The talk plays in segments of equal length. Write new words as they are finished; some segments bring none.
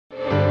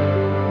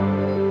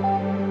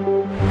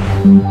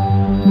I'm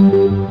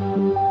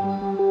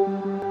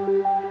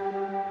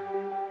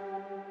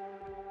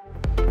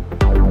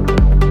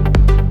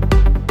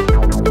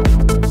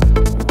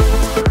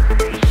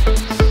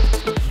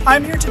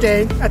here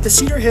today at the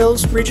Cedar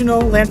Hills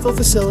Regional Landfill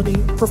Facility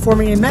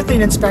performing a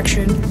methane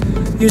inspection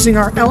using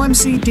our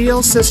LMC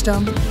DL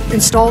system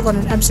installed on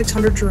an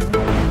M600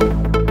 drone.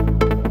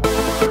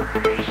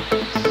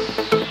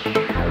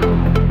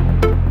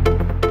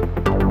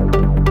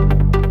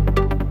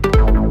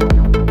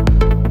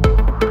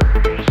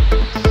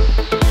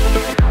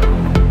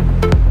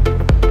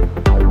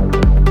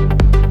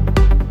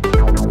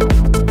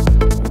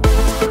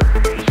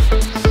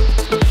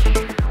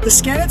 The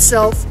scan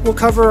itself will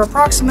cover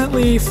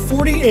approximately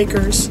 40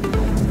 acres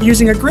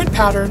using a grid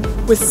pattern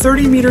with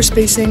 30-meter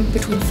spacing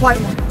between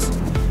flight lines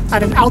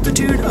at an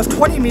altitude of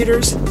 20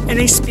 meters and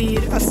a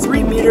speed of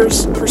 3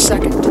 meters per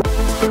second.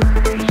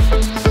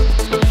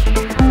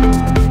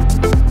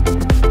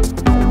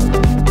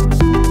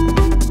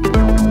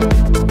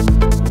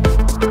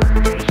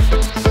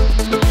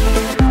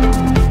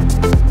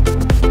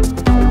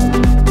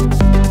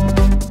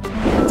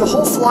 The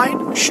whole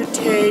flight should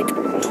take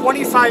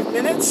 25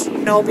 minutes,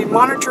 and I'll be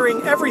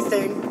monitoring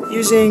everything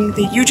using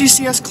the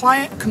UgCS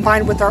client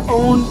combined with our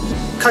own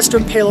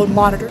custom payload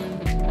monitor.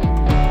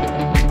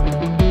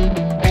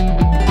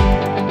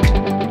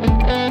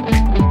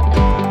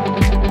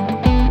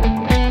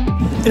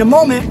 In a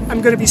moment,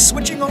 I'm going to be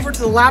switching over to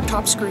the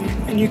laptop screen,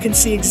 and you can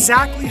see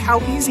exactly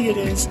how easy it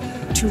is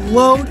to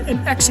load and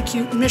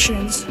execute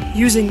missions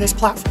using this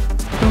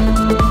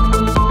platform.